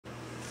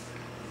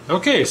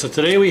Okay, so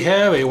today we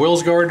have a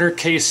Wills Gardner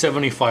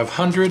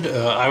K7500.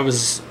 I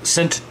was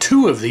sent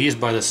two of these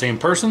by the same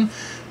person.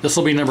 This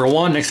will be number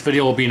one, next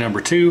video will be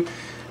number two.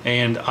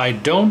 And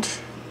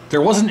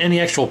there wasn't any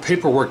actual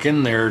paperwork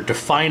in there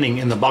defining,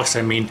 in the box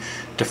I mean,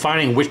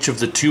 defining which of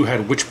the two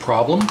had which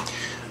problem.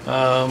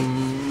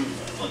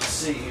 Let's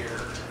see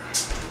here.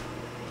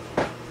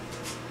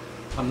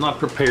 I'm not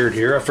prepared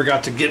here. I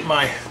forgot to get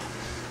my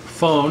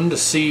phone to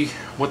see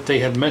what they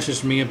had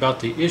messaged me about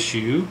the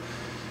issue.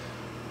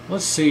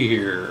 Let's see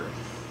here.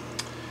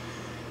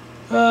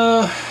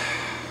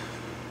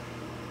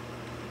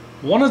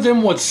 One of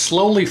them would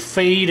slowly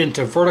fade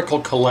into vertical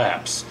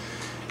collapse.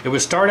 It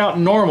would start out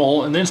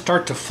normal and then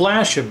start to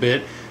flash a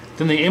bit.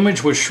 Then the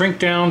image would shrink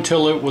down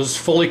till it was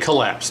fully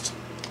collapsed.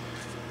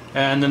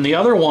 And then the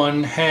other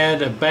one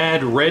had a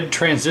bad red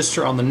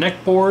transistor on the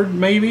neck board,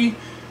 maybe.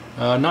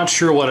 Not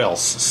sure what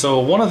else. So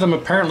one of them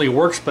apparently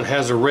works but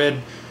has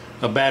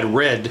a bad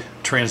red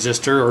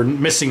transistor, or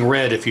missing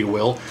red if you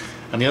will.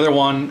 And the other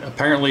one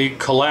apparently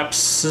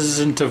collapses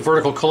into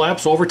vertical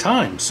collapse over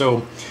time.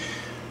 So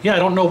yeah, I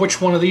don't know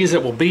which one of these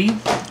it will be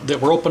that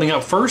we're opening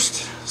up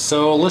first.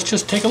 So let's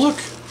just take a look.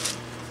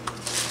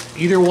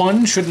 Either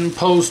one shouldn't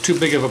pose too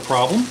big of a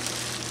problem.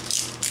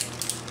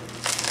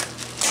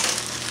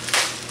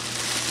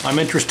 I'm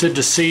interested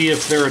to see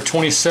if they're a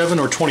 27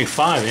 or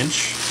 25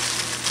 inch.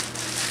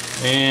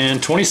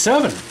 And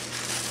 27.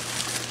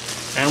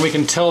 And we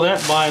can tell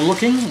that by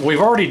looking.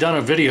 We've already done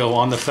a video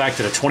on the fact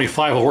that a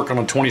 25 will work on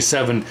a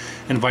 27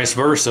 and vice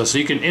versa. So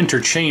you can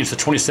interchange the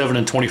 27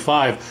 and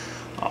 25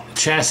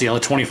 chassis on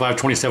the 25,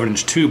 27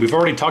 inch tube. We've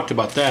already talked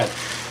about that.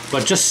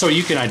 But just so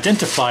you can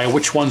identify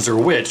which ones are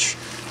which,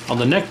 on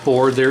the neck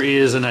board there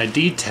is an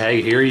ID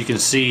tag here. You can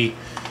see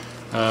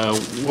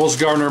Wills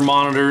Gardner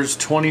monitors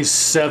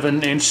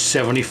 27 inch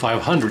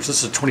 7500. So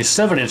this is a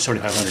 27 inch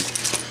 7500.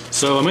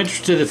 So I'm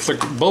interested if they're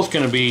both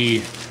going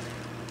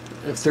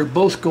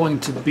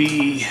to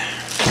be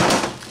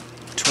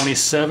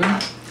 27.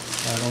 I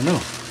don't know.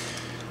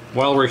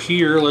 While we're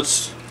here,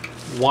 let's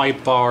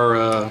wipe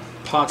our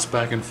pots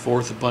back and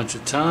forth a bunch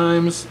of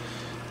times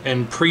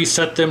and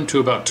preset them to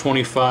about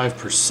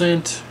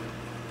 25%.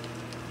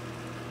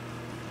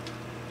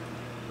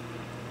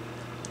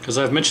 Because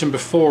I've mentioned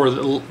before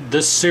that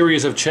this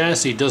series of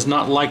chassis does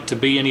not like to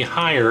be any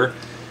higher.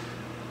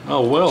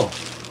 Oh well,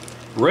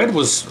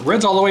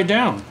 red's all the way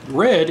down.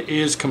 Red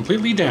is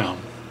completely down,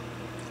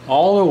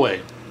 all the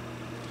way.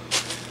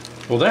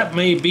 Well, this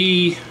may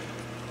be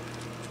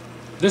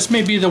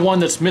the one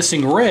that's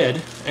missing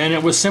red, and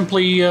it was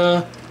simply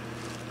a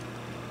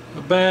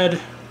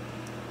bad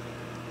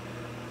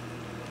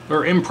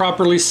or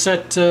improperly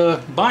set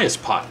bias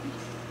pot.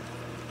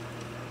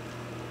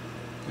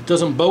 It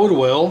doesn't bode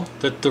well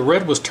that the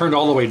red was turned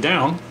all the way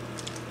down,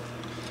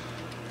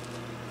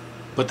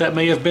 but that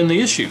may have been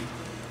the issue.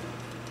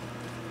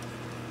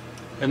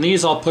 And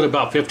these I'll put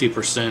about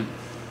 50%.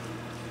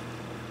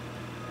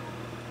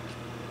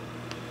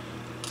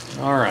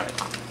 Alright,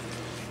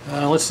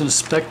 let's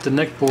inspect the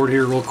neck board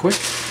here real quick.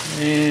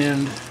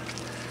 And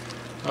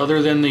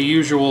other than the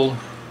usual,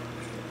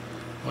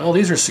 well,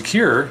 these are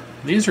secure.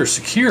 These are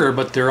secure,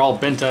 but they're all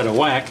bent out of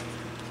whack.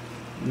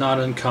 Not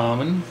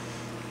uncommon.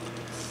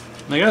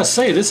 And I gotta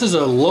say, this is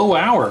a low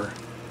hour.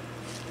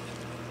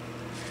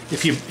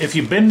 If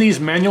you bend these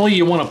manually,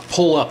 you want to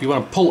pull up. You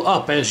want to pull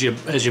up as you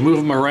move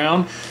them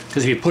around,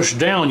 because if you push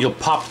down, you'll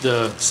pop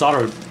the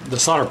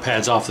solder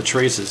pads off the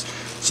traces.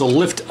 So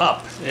lift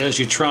up as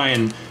you try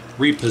and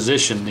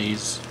reposition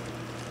these,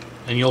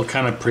 and you'll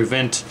kind of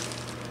prevent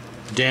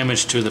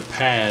damage to the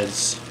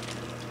pads.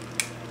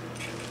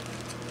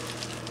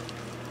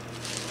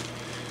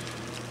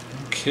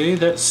 Okay,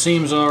 that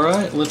seems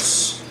alright.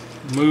 Let's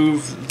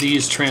move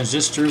these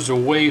transistors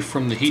away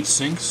from the heat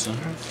sinks.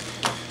 Alright.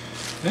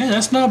 Man,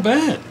 that's not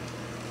bad.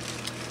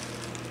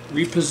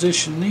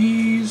 Reposition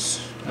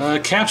these.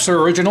 Caps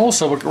are original,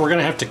 so we're going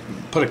to have to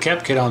put a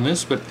cap kit on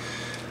this, but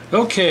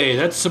okay,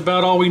 that's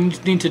about all we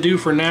need to do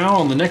for now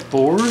on the neck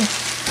board.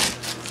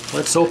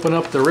 Let's open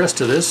up the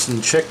rest of this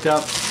and check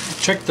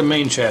the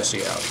main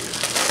chassis out here.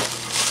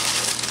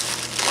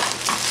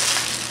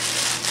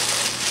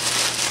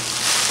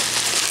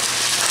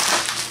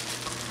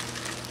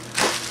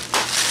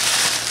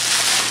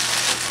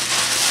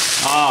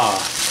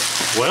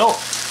 Well,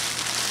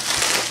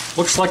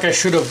 looks like I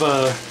should have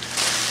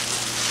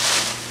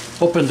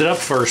opened it up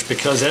first,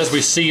 because as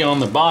we see on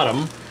the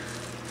bottom,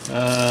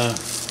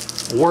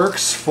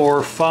 works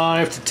for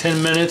 5 to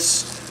 10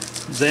 minutes,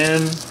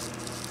 then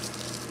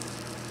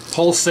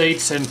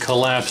pulsates and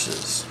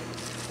collapses.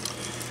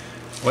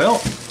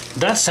 Well,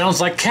 that sounds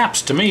like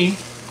caps to me.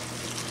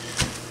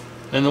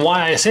 And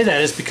why I say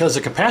that is because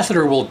the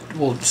capacitor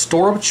will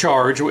store up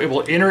charge. It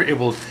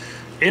will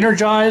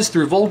energize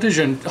through voltage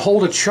and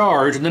hold a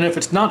charge, and then if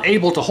it's not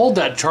able to hold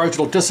that charge,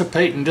 it'll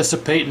dissipate and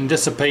dissipate and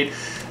dissipate,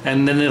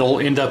 and then it'll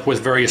end up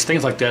with various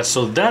things like that.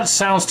 So that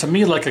sounds to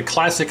me like a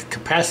classic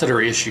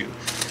capacitor issue.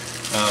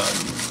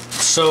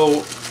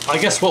 So I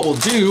guess what we'll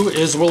do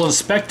is we'll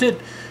inspect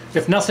it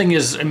If nothing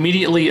is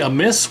immediately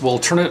amiss, we'll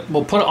put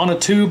it on a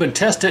tube and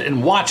test it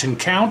and watch and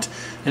count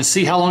and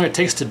see how long it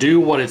takes to do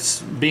what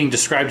it's being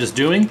described as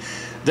doing.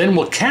 Then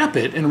we'll cap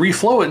it and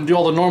reflow it and do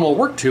all the normal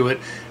work to it,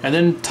 and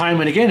then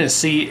time it again and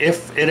see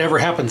if it ever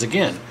happens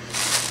again.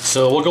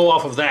 So we'll go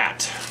off of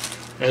that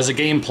as a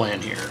game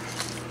plan here.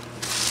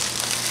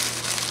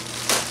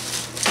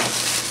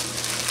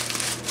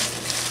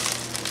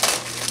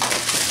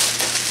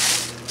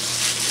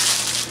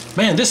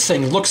 Man, this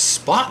thing looks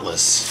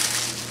spotless.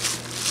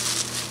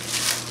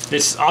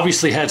 It's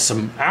obviously had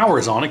some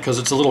hours on it because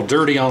it's a little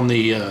dirty on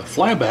the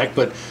flyback,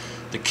 but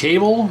the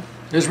cable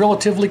is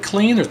relatively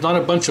clean. There's not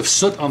a bunch of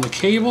soot on the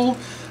cable.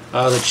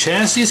 The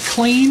chassis is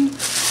clean.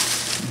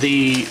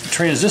 The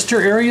transistor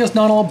area is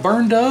not all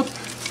burned up.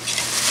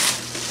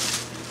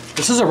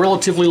 This is a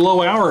relatively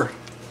low hour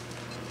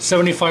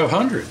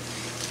 7500.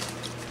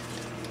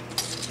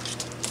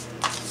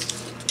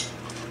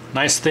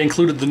 Nice they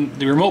included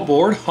the remote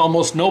board.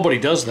 Almost nobody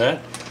does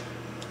that.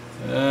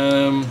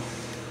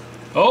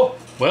 Oh,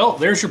 well,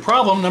 there's your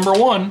problem, number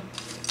one.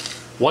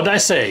 What did I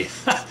say?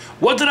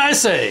 What did I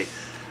say?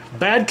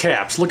 Bad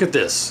caps. Look at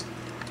this.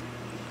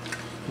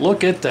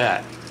 Look at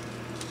that.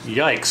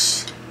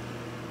 Yikes.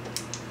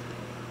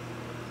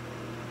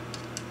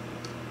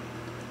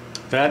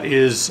 That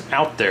is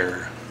out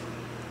there.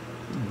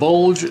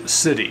 Bulge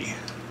City.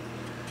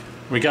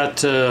 We got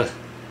the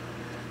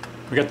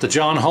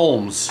John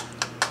Holmes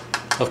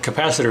of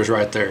capacitors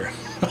right there.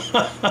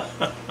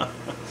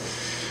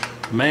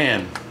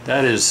 Man,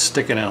 that is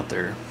sticking out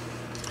there.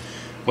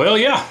 Well,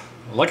 yeah,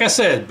 like I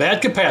said,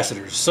 bad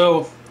capacitors.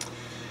 So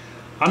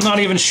I'm not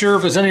even sure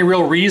if there's any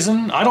real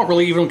reason. I don't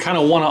really even kind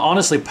of want to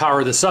honestly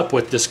power this up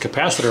with this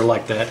capacitor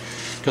like that,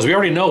 because we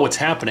already know what's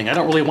happening. I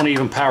don't really want to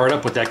even power it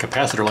up with that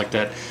capacitor like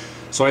that.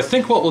 So I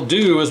think what we'll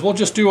do is we'll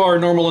just do our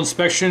normal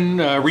inspection,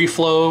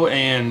 reflow,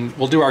 and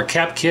we'll do our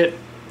cap kit,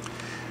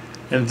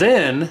 and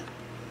then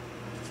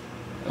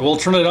we'll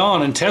turn it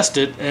on and test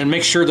it and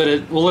make sure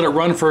that we'll let it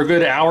run for a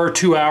good hour,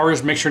 2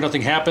 hours, make sure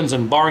nothing happens,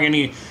 and barring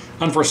any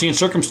unforeseen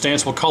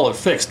circumstance, we'll call it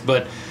fixed.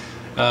 But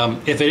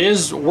if it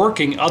is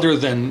working other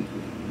than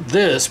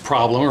this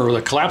problem or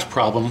the collapse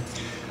problem,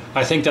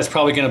 I think that's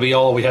probably going to be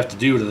all we have to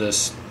do to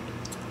this.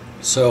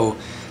 So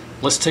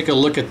let's take a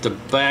look at the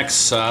back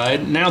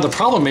side. Now the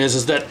problem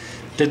is that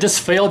did this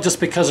fail just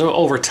because of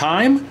over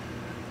time?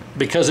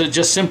 Because it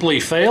just simply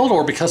failed,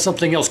 or because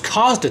something else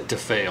caused it to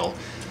fail?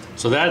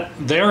 So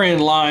therein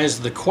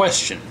lies the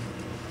question.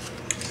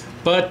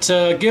 But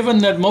given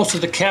that most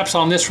of the caps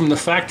on this from the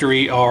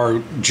factory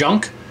are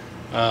junk,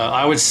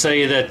 I would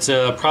say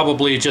that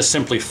probably just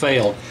simply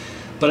failed.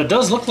 But it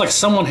does look like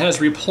someone has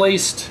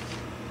replaced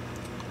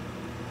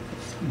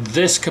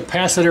this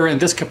capacitor and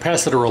this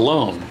capacitor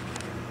alone.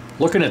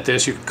 Looking at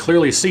this, you can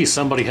clearly see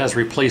somebody has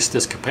replaced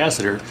this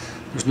capacitor.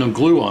 There's no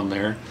glue on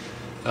there.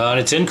 And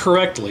it's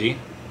incorrectly.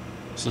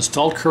 It's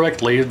installed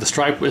correctly. The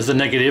stripe is the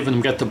negative and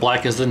we've got the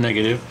black as the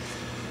negative.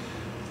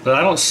 But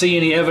I don't see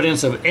any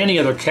evidence of any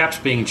other caps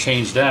being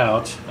changed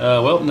out.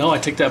 Well, no, I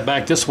take that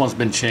back. This one's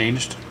been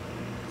changed.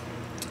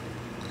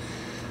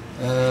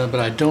 But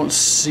I don't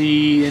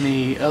see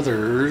any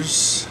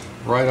others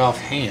right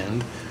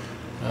offhand.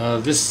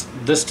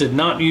 This did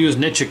not use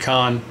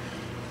Nichicon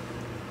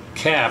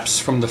caps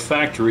from the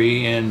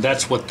factory, and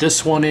that's what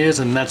this one is,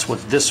 and that's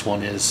what this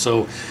one is.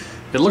 So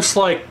it looks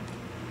like,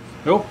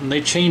 oh, and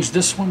they changed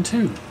this one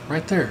too,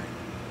 right there.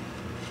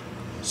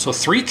 So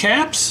 3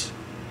 caps?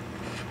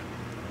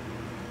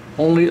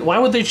 Only, why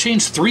would they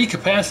change 3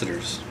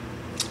 capacitors?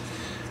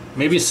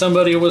 Maybe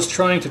somebody was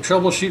trying to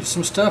troubleshoot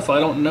some stuff, I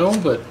don't know,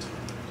 but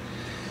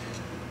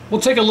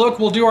we'll take a look.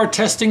 We'll do our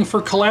testing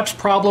for collapse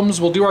problems,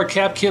 we'll do our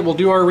cap kit, we'll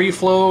do our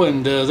reflow,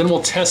 and then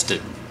we'll test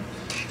it.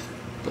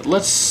 But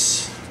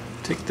let's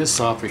take this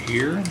off of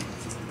here.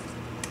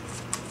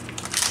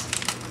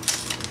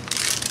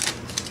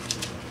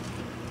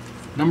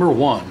 Number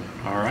 1,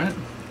 alright.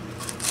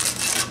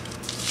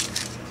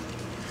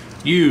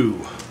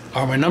 You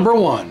are my number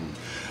 1.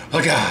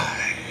 A guy.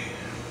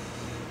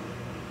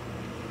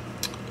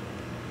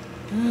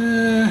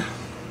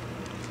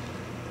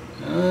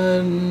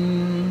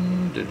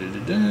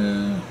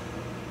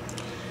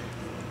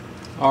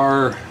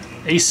 Our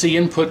AC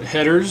input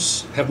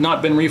headers have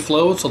not been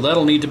reflowed, so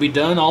that'll need to be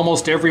done.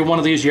 Almost every one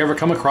of these you ever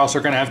come across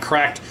are going to have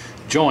cracked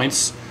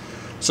joints.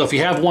 So if you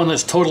have one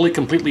that's totally,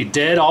 completely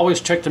dead, always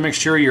check to make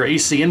sure your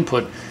AC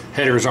input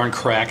headers aren't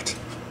cracked,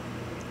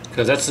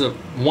 because that's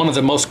one of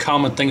the most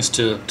common things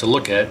to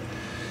look at.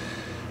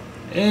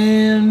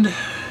 And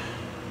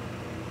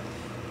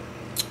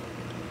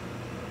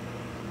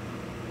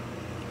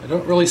I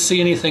don't really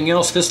see anything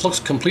else. This looks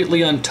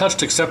completely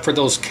untouched except for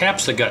those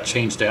caps that got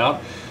changed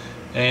out.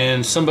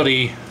 And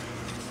somebody,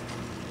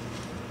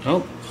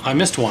 oh, I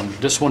missed one.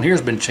 This one here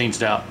has been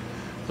changed out.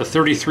 The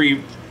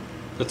 33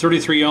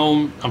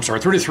 ohm, I'm sorry,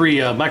 33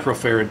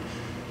 microfarad.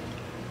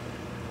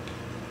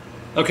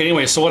 Okay,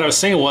 anyway, so what I was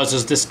saying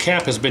is this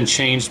cap has been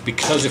changed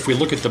because if we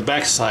look at the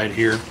back side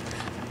here,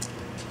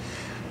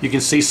 you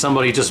can see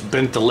somebody just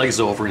bent the legs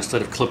over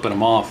instead of clipping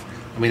them off.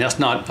 I mean, that's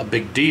not a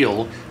big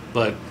deal,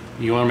 but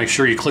You want to make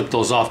sure you clip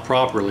those off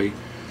properly.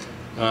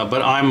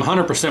 But I'm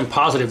 100%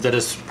 positive that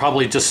it's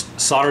probably just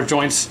solder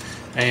joints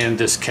and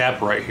this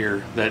cap right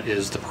here that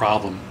is the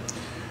problem.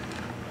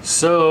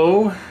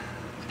 So,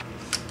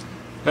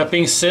 that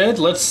being said,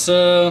 let's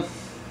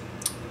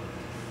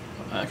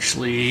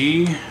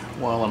actually,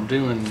 while I'm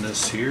doing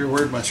this here,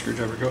 where'd my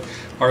screwdriver go?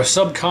 Our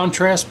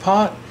sub-contrast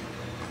pot.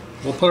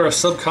 We'll put our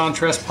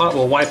sub-contrast pot,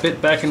 we'll wipe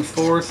it back and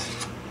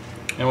forth,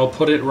 and we'll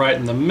put it right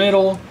in the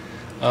middle.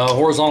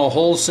 Horizontal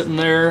hole sitting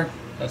there.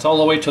 That's all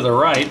the way to the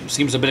right.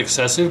 Seems a bit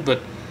excessive,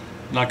 but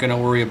not going to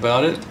worry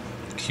about it.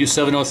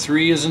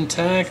 Q703 is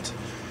intact.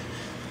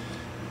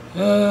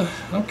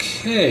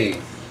 Okay.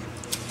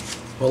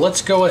 Well,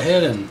 let's go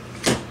ahead and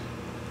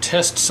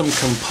test some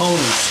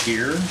components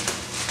here,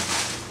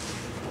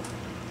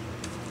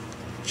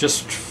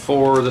 just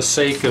for the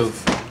sake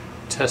of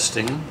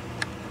testing.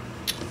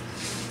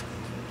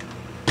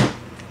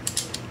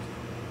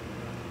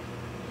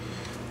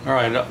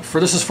 Alright,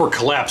 this is for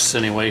collapse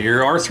anyway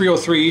here.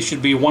 R303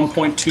 should be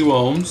 1.2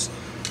 ohms.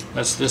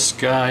 That's this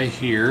guy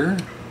here.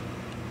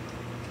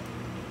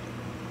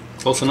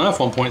 Close enough,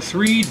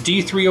 1.3.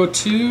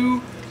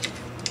 D302.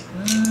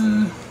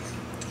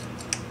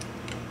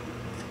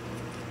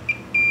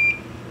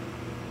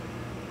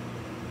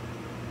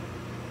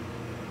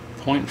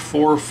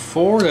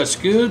 0.44, that's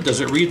good. Does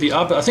it read the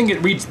opposite? I think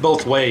it reads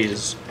both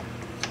ways.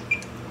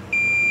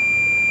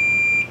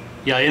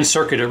 Yeah, in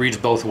circuit it reads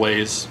both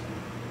ways.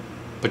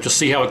 But you'll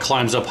see how it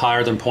climbs up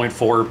higher than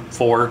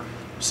 0.44,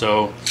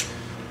 so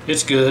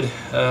it's good.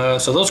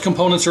 So those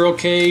components are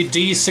okay.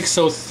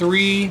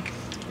 D603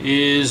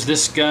 is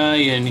this guy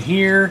in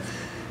here.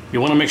 You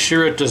want to make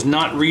sure it does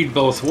not read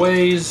both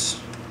ways.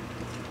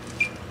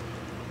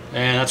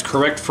 And that's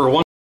correct for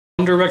one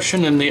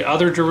direction, and the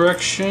other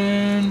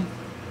direction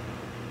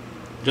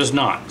does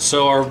not.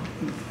 So our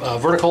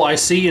vertical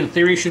IC in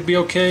theory should be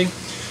okay.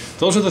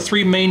 Those are the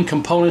three main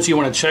components you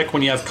want to check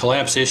when you have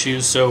collapse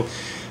issues. So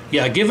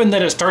yeah, given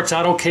that it starts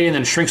out okay and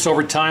then shrinks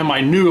over time, I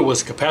knew it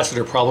was a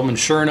capacitor problem, and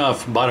sure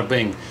enough, bada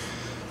bing.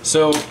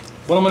 So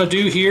what I'm going to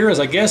do here is,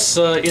 I guess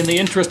in the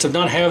interest of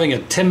not having a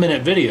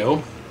 10-minute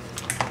video,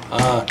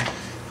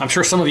 I'm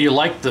sure some of you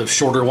like the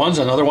shorter ones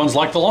and other ones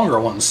like the longer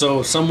ones.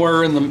 So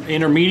somewhere in the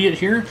intermediate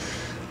here,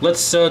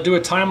 let's do a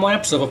time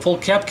lapse of a full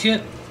cap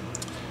kit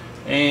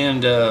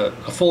and a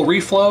full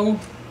reflow,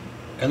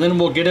 and then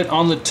we'll get it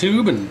on the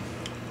tube and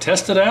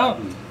test it out.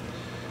 And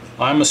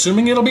I'm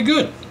assuming it'll be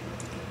good.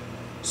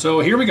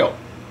 So here we go.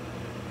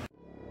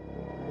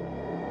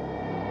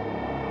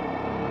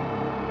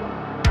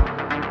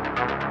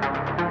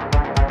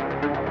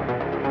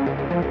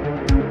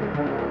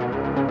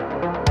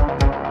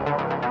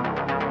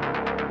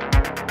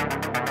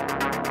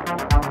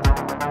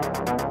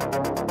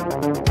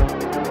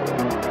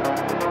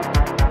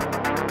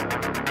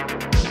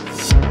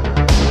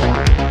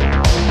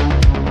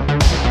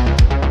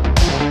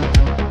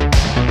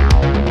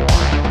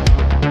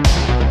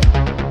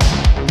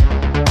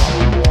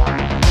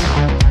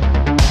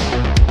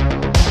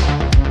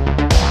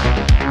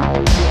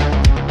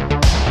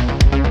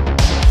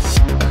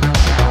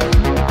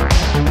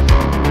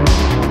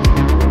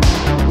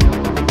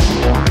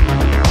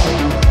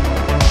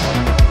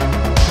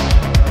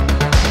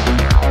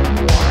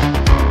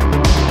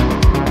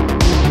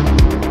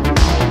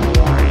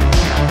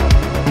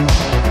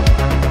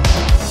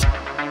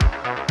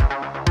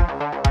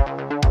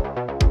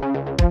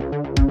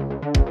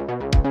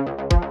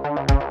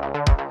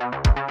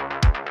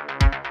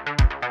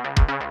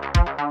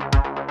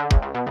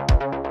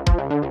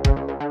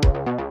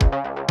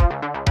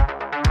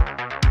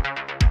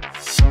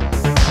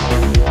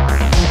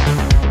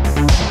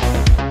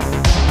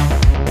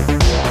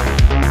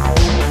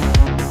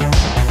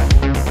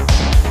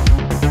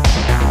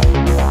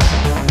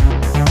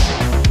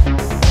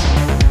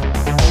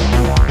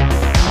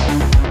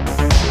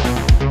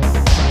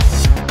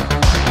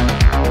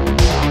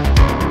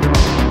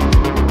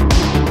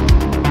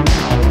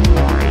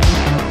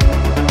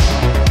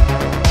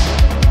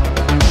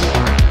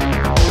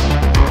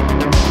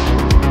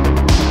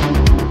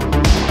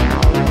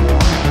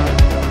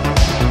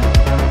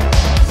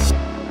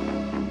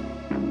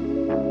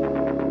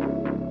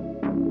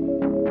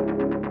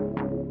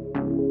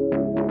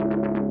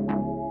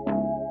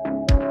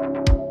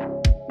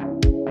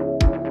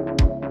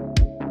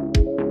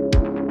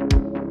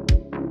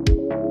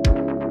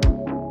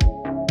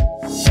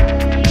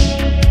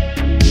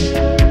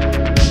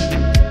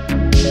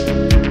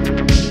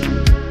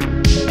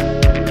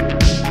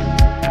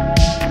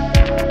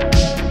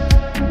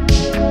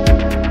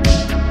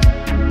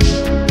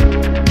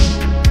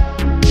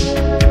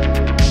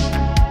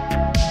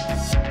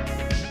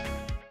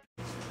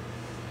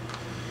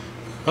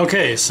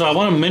 Okay, so I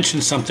want to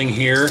mention something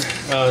here.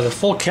 The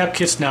full cap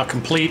kit's now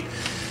complete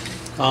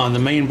on the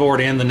main board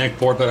and the neck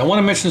board, but I want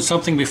to mention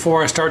something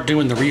before I start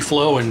doing the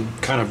reflow and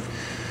kind of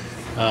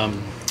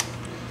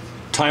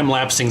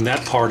time-lapsing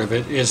that part of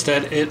it, is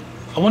that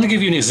I want to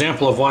give you an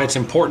example of why it's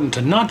important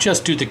to not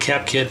just do the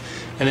cap kit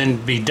and then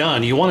be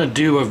done. You want to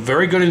do a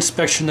very good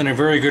inspection and a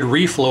very good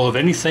reflow of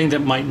anything that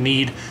might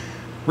need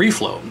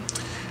reflow.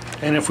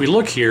 And if we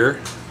look here,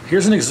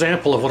 here's an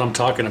example of what I'm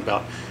talking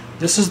about.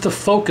 This is the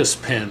focus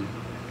pin.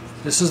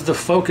 This is the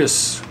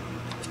focus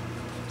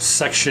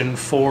section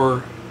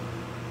for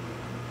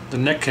the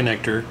neck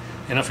connector.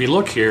 And if you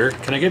look here,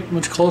 can I get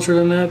much closer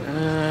than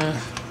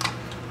that?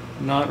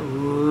 Not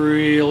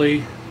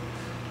really.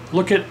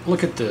 Look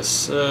at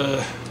this.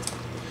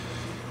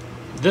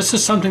 This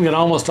is something that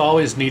almost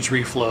always needs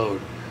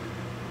reflowed,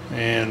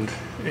 and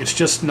it's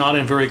just not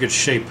in very good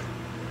shape.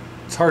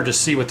 It's hard to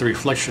see with the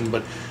reflection,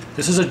 but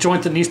this is a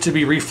joint that needs to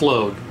be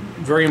reflowed.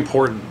 Very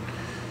important.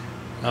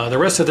 The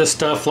rest of this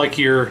stuff, like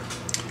your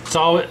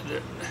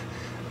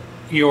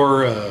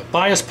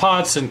bias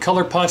pots and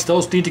color pots,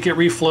 those need to get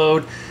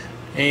reflowed.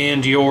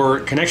 And your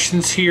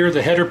connections here,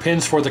 the header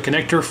pins for the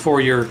connector for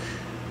your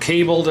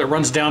cable that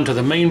runs down to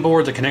the main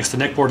board that connects the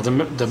neck board to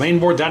the main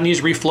board, that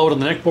needs reflowed on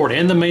the neck board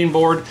and the main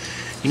board.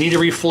 You need to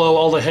reflow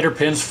all the header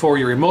pins for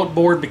your remote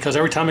board, because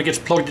every time it gets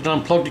plugged and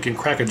unplugged, you can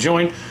crack a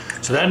joint.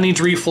 So that needs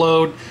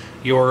reflowed.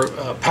 Your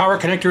power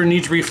connector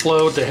needs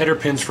reflowed. The header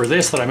pins for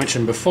this that I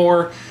mentioned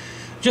before.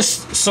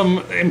 Just some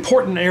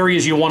important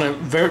areas you want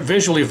to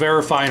visually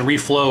verify and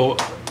reflow.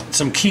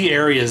 Some key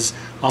areas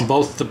on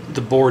both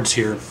the boards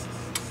here.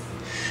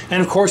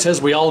 And of course,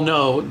 as we all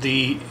know,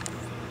 the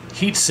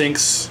heat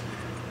sinks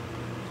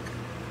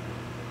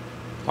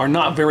are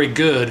not very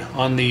good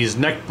on these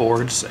neck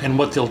boards, and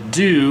what they'll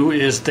do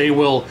is they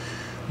will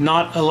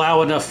not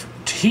allow enough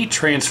heat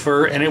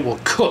transfer, and it will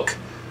cook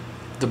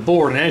the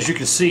board. And as you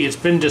can see, it's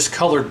been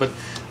discolored, but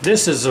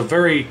this is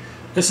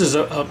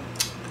a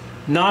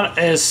not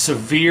as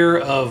severe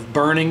of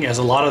burning as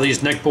a lot of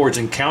these neck boards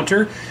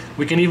encounter.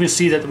 We can even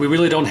see that we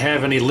really don't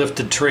have any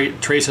lifted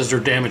traces or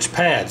damaged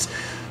pads.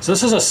 So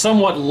this is a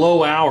somewhat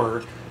low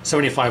hour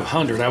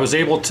 7500. I was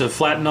able to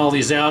flatten all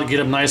these out, get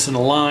them nice and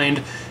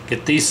aligned,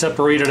 get these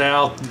separated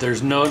out.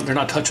 They're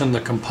not touching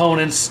the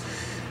components,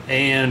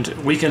 and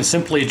we can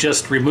simply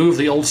just remove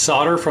the old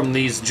solder from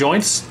these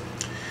joints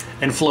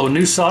and flow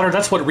new solder.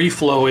 That's what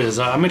reflow is.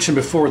 I mentioned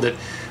before that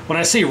when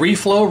I say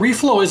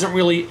reflow isn't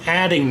really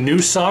adding new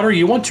solder.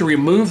 You want to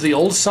remove the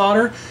old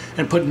solder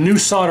and put new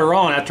solder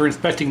on after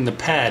inspecting the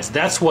pads.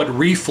 That's what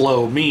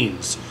reflow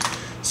means.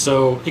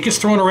 So it gets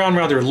thrown around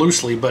rather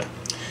loosely, but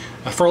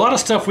for a lot of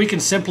stuff we can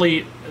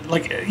simply,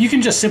 you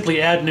can just simply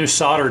add new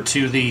solder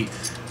to the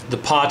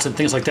pots and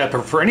things like that.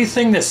 But for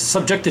anything that's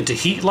subjected to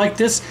heat like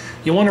this,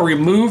 you want to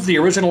remove the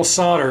original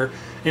solder,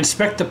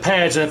 inspect the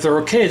pads, and if they're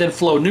okay, then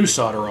flow new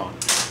solder on.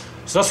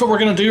 So that's what we're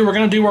going to do. We're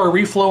going to do our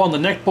reflow on the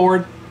neck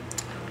board.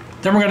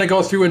 Then we're going to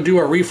go through and do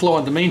our reflow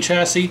on the main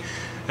chassis,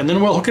 and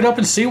then we'll hook it up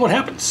and see what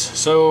happens.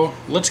 So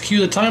let's cue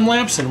the time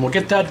lapse and we'll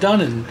get that done,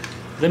 and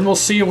then we'll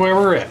see where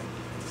we're at.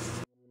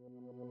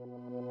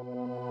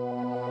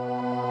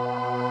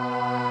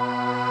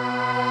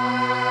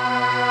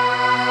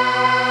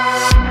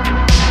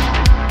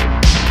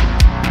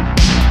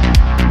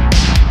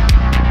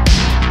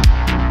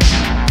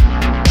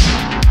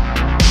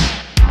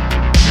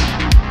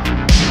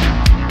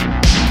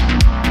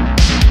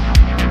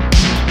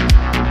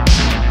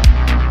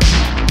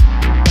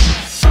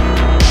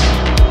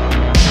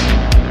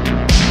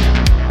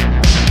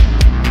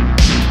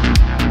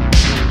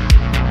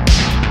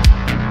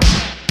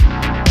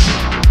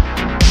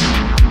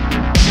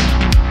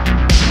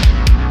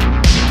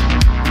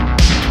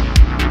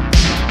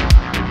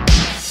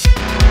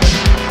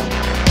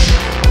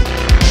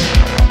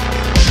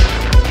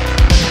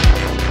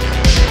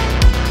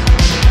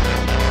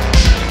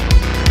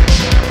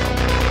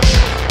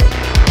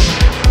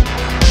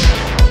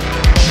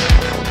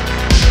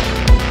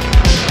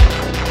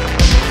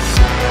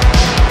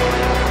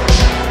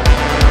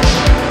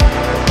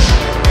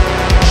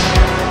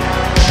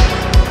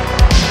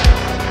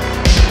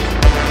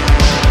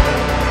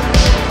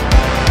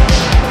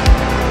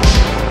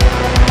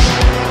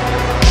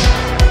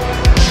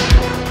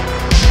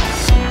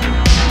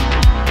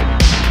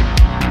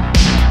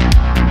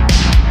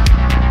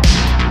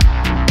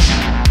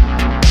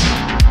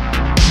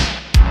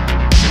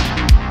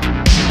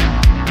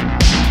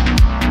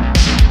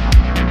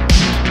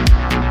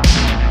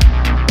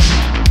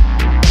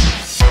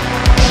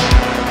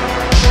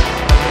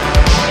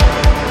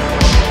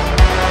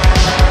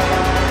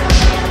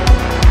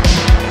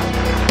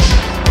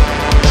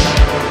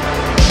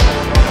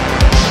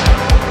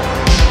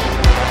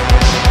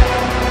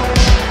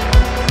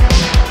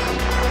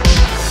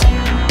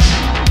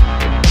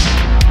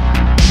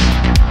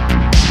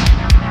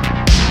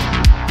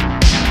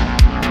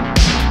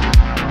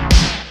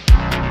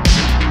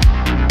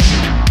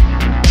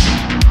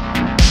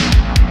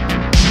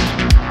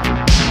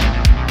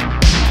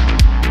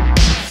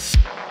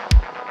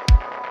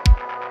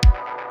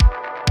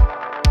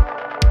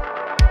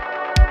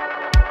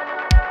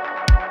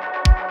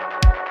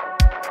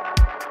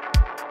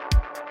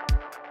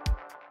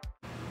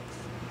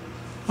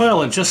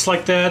 Well, and just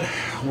like that,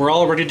 we're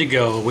all ready to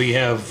go. We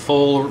have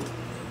full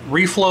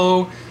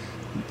reflow,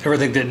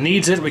 everything that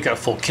needs it. We got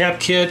full cap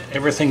kit,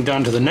 everything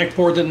done to the neck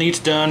board that needs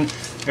done.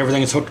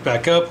 Everything is hooked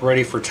back up,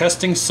 ready for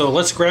testing. So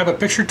let's grab a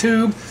picture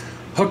tube,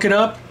 hook it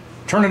up,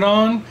 turn it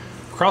on,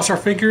 cross our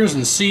fingers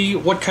and see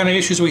what kind of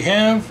issues we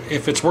have.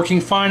 If it's working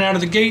fine out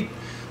of the gate,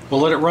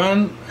 we'll let it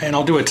run, and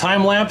I'll do a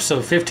time lapse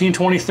of 15,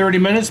 20, 30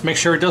 minutes, make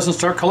sure it doesn't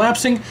start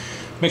collapsing,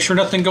 make sure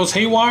nothing goes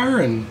haywire,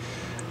 and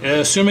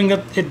assuming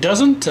that it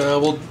doesn't,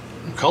 we'll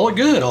call it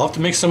good. I'll have to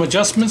make some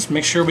adjustments,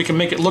 make sure we can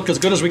make it look as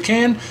good as we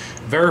can,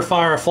 verify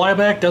our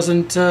flyback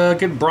doesn't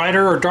get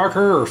brighter or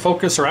darker or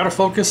focus or out of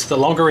focus the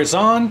longer it's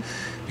on,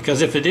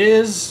 because if it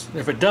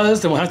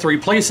does, then we'll have to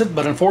replace it.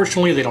 But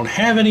unfortunately they don't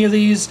have any of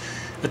these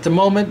at the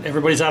moment.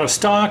 Everybody's out of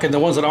stock, and the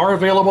ones that are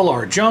available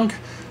are junk.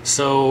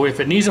 So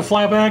if it needs a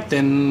flyback,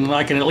 then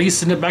I can at least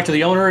send it back to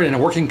the owner in a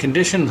working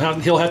condition.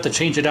 He'll have to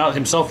change it out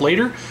himself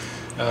later.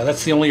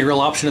 That's the only real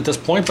option at this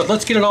point, but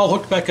let's get it all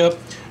hooked back up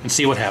and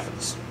see what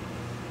happens.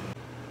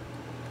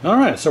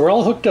 Alright, so we're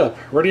all hooked up,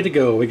 ready to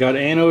go. We got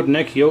anode,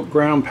 neck, yoke,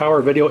 ground,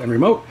 power, video, and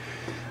remote.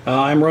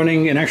 I'm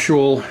going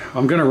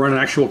to run an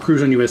actual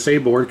Cruis'n USA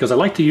board, because I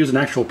like to use an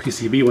actual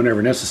PCB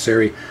whenever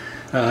necessary.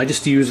 I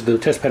just use the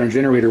test pattern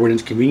generator when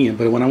it's convenient,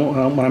 but when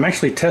I'm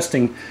actually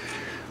testing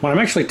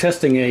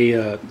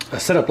a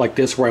setup like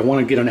this where I want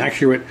to get an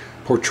accurate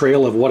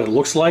portrayal of what it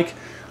looks like,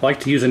 I like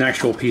to use an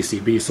actual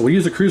PCB. So we'll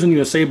use a Cruis'n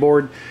USA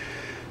board.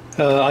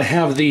 I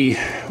have the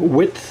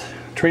width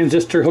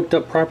transistor hooked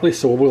up properly,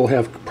 so we'll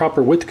have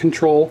proper width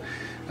control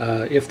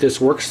if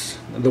this works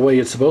the way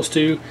it's supposed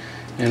to.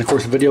 And of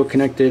course, video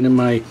connected, and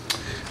my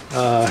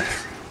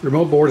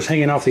remote board is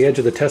hanging off the edge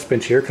of the test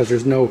bench here because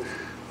there's no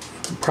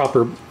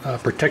proper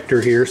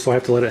protector here, so I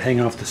have to let it hang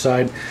off the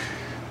side.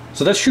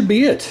 So that should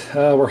be it.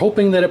 We're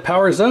hoping that it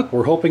powers up.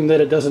 We're hoping that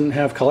it doesn't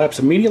have collapse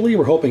immediately.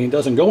 We're hoping it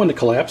doesn't go into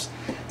collapse.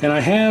 And I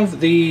have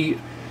the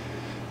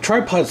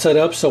tripod set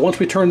up, so once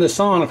we turn this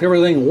on, if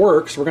everything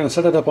works, we're going to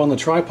set it up on the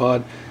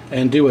tripod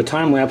and do a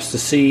time lapse to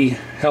see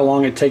how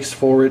long it takes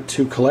for it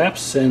to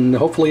collapse, and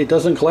hopefully it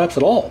doesn't collapse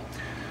at all.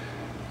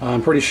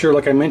 I'm pretty sure,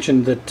 like I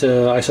mentioned, that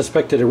I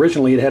suspected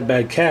originally it had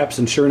bad caps,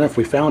 and sure enough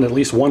we found at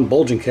least one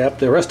bulging cap.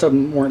 The rest of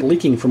them weren't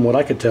leaking from what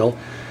I could tell,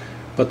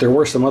 but there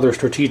were some other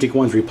strategic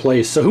ones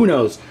replaced, so who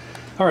knows.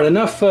 Alright,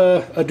 enough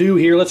ado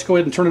here. Let's go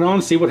ahead and turn it on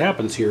and see what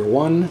happens here.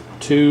 1,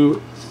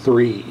 2,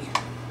 3.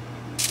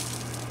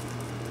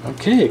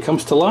 Okay, it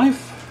comes to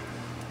life.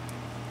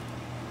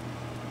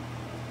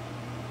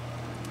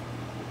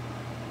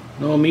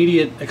 No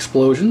immediate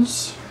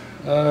explosions.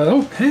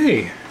 Oh,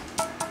 hey!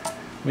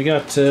 We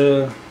got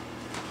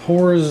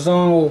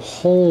horizontal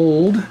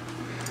hold,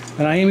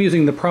 and I am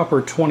using the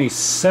proper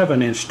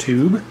 27-inch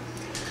tube.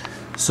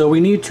 So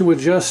we need to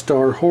adjust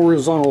our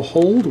horizontal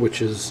hold,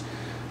 which is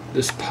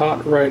this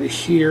pot right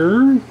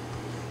here.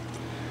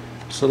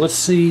 So let's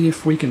see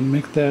if we can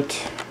make that.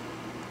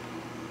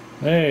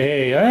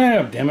 Hey,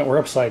 damn it, we're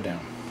upside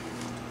down.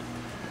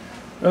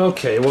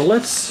 Okay, well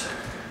it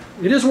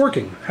is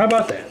working. How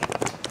about that?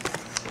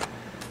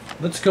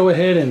 Let's go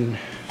ahead and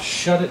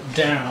shut it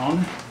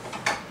down.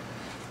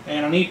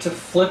 And I need to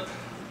flip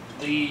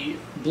the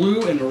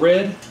blue and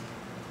red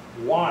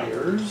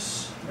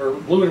wires, or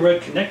blue and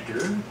red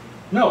connector.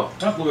 No,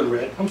 not blue and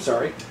red, I'm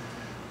sorry.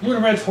 Blue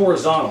and red's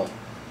horizontal.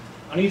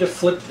 I need to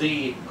flip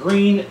the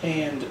green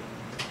and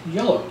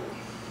yellow.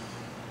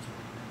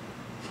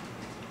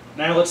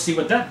 Now let's see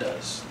what that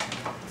does.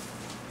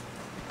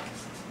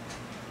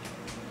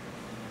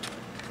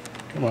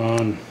 Come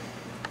on.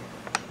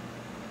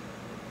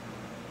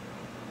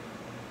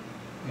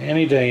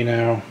 Any day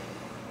now.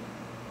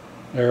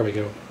 There we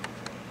go.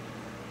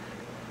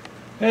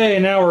 Hey,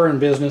 now we're in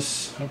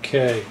business.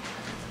 Okay.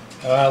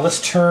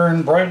 Let's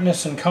turn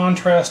brightness and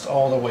contrast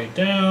all the way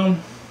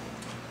down.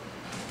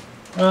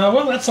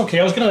 Well, that's okay.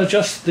 I was going to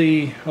adjust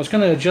the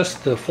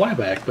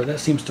flyback, but that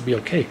seems to be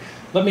okay.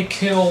 Let me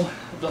kill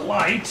the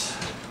light.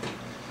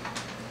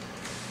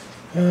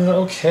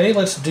 Okay,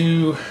 let's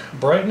do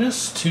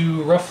brightness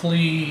to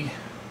roughly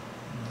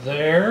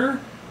there.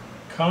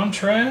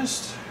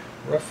 Contrast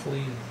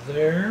roughly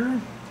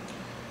there.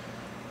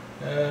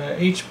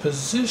 H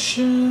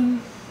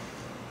position.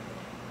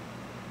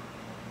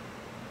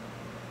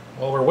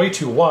 Well, we're way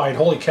too wide.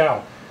 Holy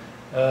cow.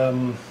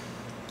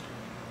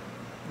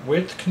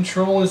 Width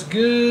control is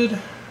good.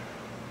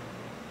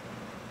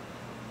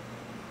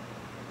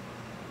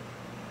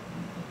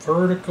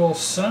 Vertical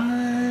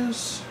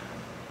size.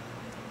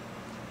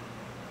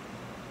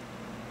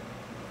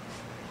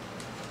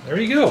 There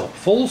you go.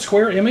 Full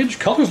square image.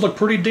 Colors look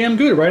pretty damn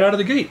good right out of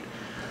the gate.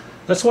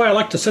 That's why I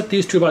like to set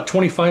these to about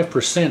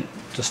 25%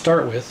 to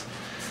start with.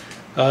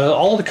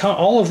 All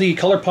of the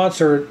color pots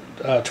are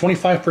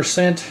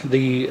 25%.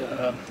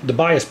 The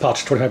bias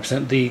pots are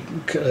 25%. The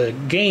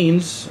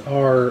gains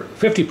are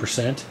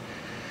 50%,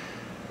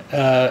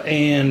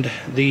 and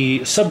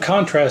the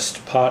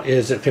subcontrast pot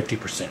is at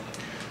 50%.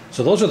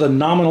 So those are the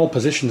nominal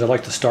positions I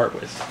like to start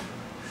with.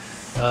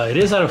 It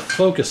is out of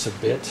focus a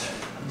bit.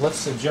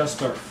 Let's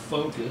adjust our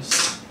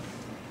focus.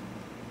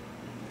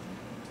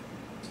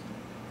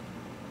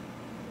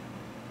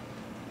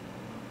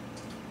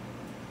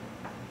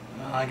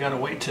 I gotta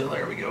wait till,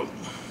 there we go.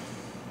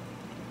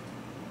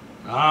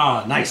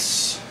 Ah,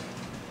 nice.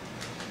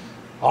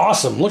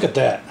 Awesome, look at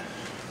that.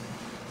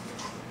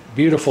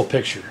 Beautiful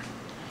picture.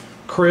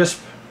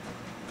 Crisp,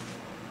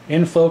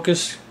 in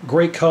focus,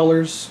 great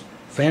colors,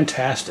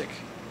 fantastic.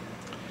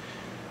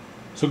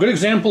 So a good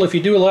example, if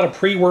you do a lot of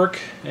pre-work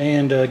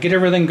and get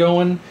everything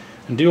going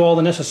and do all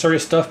the necessary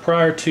stuff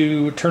prior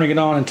to turning it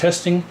on and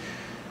testing,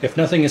 if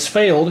nothing has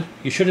failed,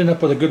 you should end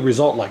up with a good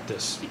result like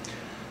this.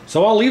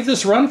 So I'll leave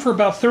this run for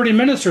about 30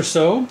 minutes or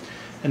so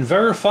and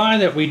verify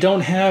that we don't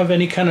have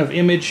any kind of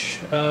image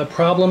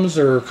problems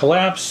or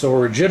collapse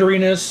or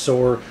jitteriness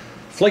or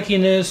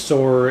flakiness,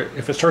 or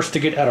if it starts to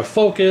get out of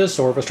focus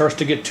or if it starts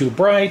to get too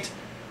bright,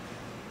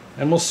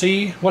 and we'll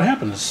see what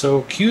happens.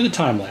 So cue the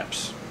time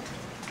lapse.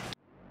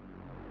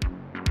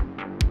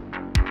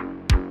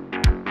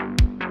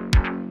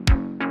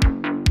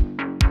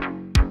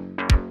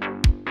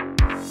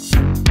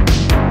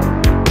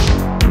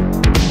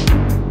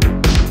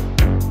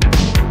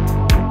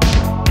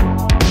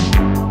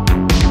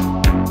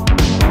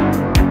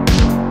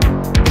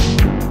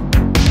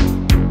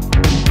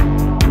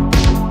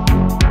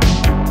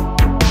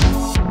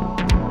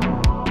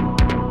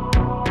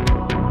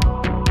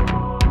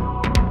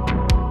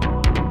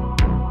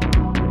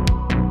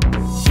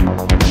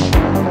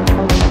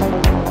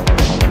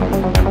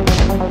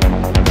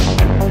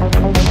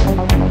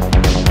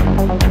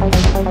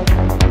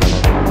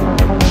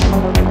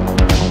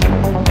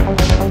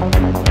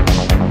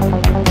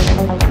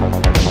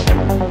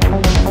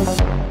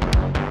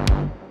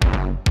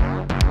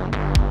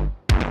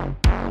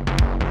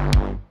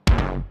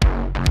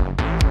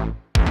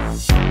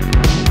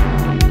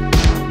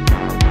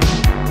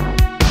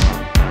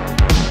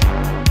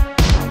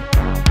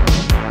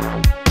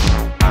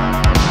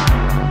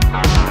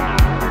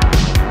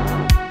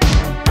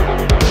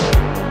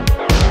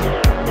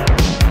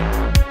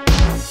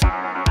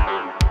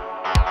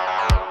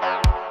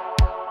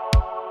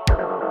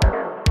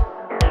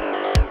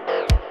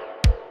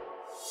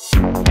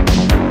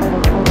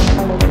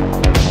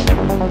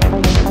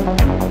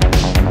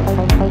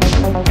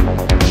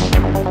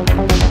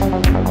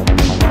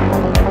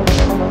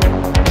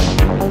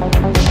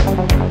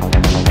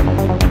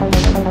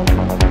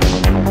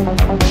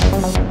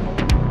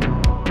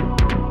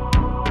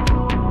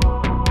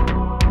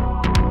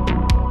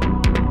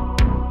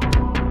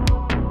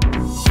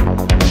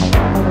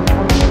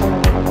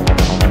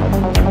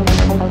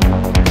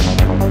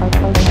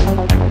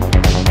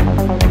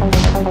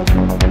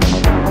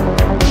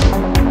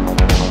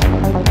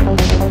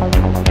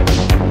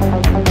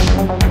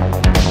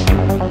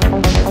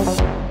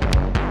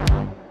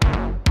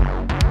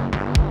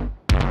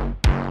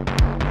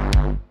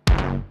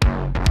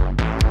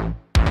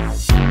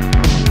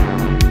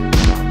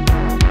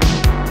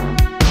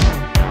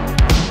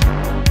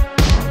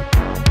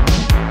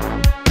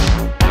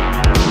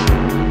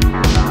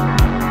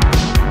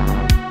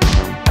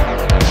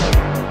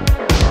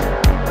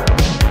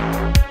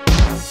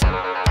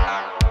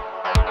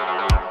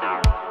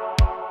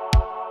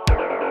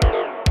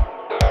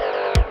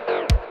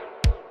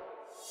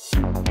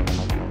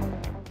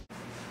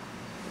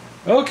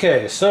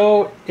 Okay,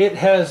 so it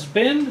has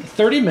been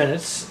 30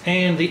 minutes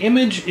and the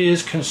image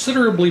is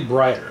considerably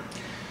brighter.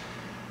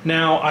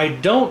 Now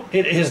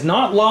it has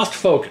not lost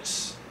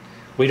focus.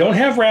 We don't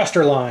have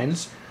raster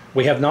lines.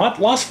 We have not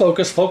lost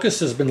focus. Focus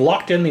has been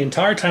locked in the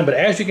entire time, but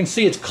as you can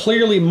see, it's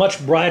clearly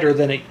much brighter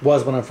than it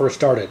was when I first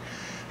started.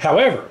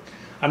 However,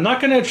 I'm not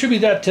going to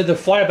attribute that to the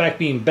flyback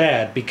being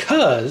bad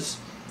because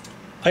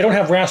I don't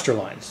have raster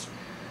lines.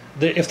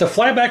 If the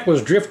flyback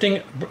was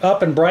drifting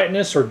up in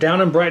brightness or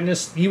down in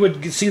brightness, you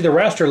would see the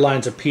raster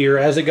lines appear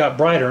as it got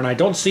brighter, and I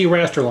don't see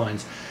raster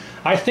lines.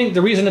 I think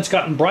the reason it's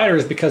gotten brighter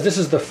is because this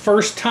is the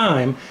first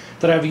time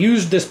that I've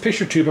used this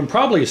picture tube in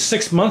probably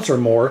 6 months or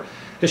more.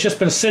 It's just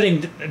been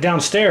sitting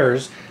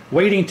downstairs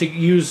waiting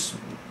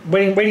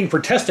for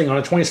testing on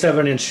a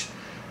 27-inch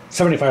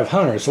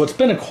 7500. So it's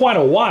been quite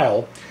a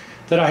while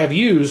that I have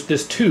used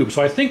this tube.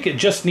 So I think it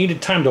just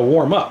needed time to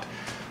warm up.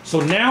 So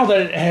now that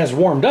it has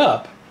warmed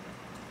up,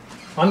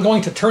 I'm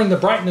going to turn the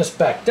brightness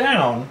back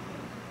down.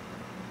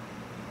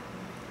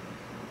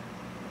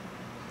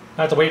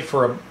 I have to wait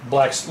for a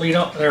black lead.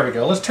 Oh, there we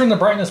go. Let's turn the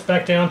brightness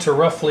back down to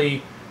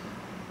roughly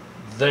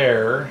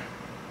there.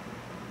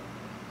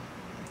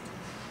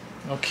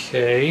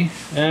 Okay,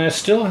 and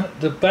still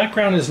the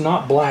background is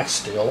not black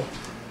still.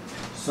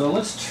 So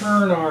let's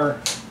turn our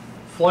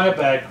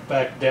flyback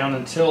back down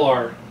until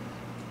our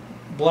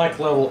black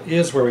level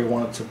is where we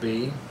want it to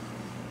be.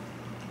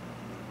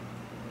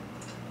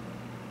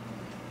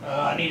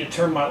 I need to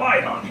turn my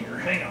light on here.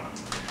 Hang on.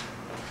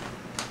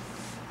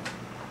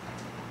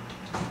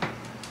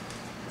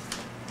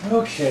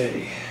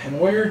 Okay, and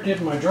where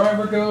did my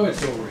driver go?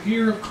 It's over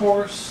here, of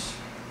course.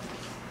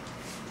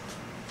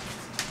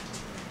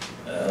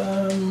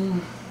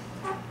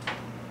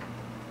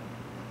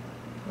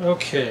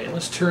 Okay,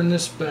 let's turn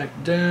this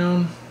back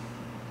down.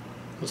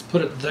 Let's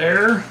put it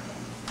there.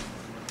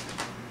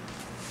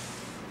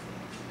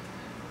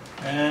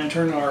 And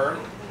turn our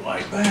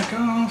light back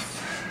off.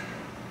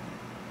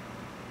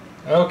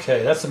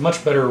 Okay, that's a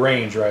much better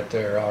range right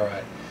there.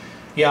 Alright.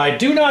 Yeah, I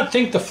do not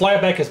think the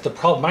flyback is the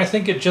problem. I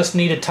think it just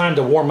needed time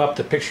to warm up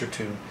the picture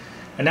tube.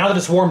 And now that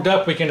it's warmed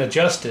up, we can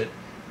adjust it.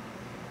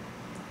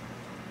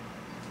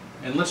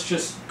 And let's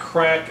just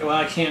crack, well,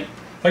 I can't,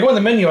 if I go in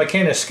the menu, I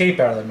can't escape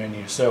out of the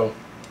menu, so.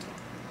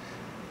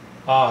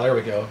 There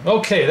we go.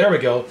 Okay, there we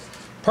go.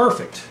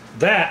 Perfect.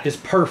 That is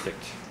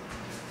perfect.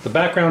 The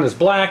background is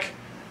black,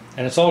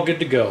 and it's all good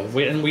to go.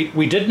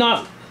 We did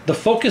not, the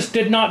focus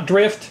did not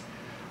drift,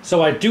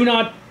 so I am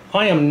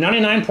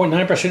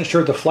 99.9%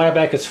 sure the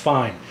flyback is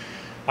fine.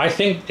 I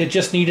think it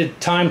just needed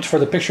time for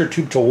the picture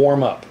tube to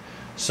warm up.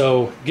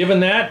 So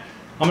given that,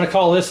 I'm going to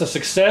call this a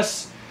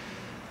success.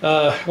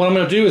 What I'm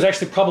going to do is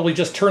actually probably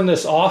just turn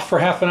this off for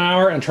half an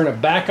hour and turn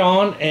it back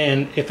on,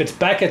 and if it's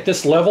back at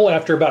this level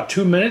after about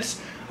 2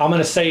 minutes, I'm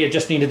going to say it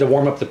just needed to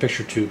warm up the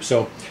picture tube.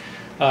 So,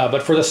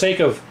 but for the sake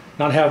of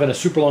not having a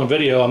super long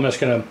video, I'm just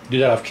going to do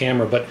that off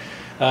camera. But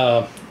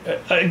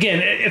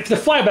again, if the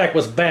flyback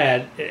was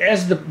bad,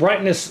 as the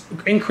brightness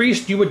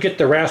increased, you would get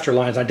the raster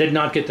lines. I did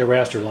not get the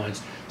raster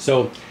lines.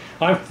 So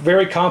I'm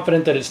very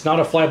confident that it's not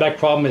a flyback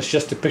problem. It's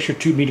just a picture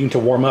tube needing to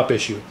warm up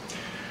issue.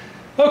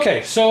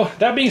 Okay, so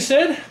that being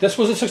said, this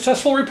was a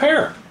successful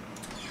repair.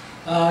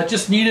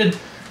 Just needed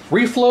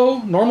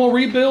reflow, normal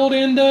rebuild,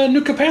 and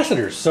new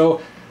capacitors.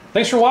 So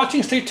thanks for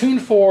watching. Stay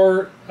tuned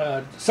for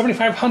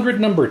 7500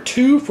 number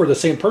 2 for the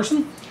same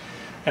person.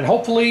 And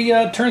hopefully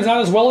it turns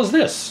out as well as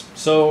this.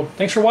 So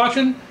thanks for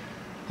watching.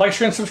 Like,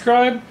 share, and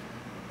subscribe.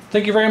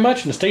 Thank you very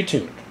much, and stay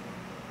tuned.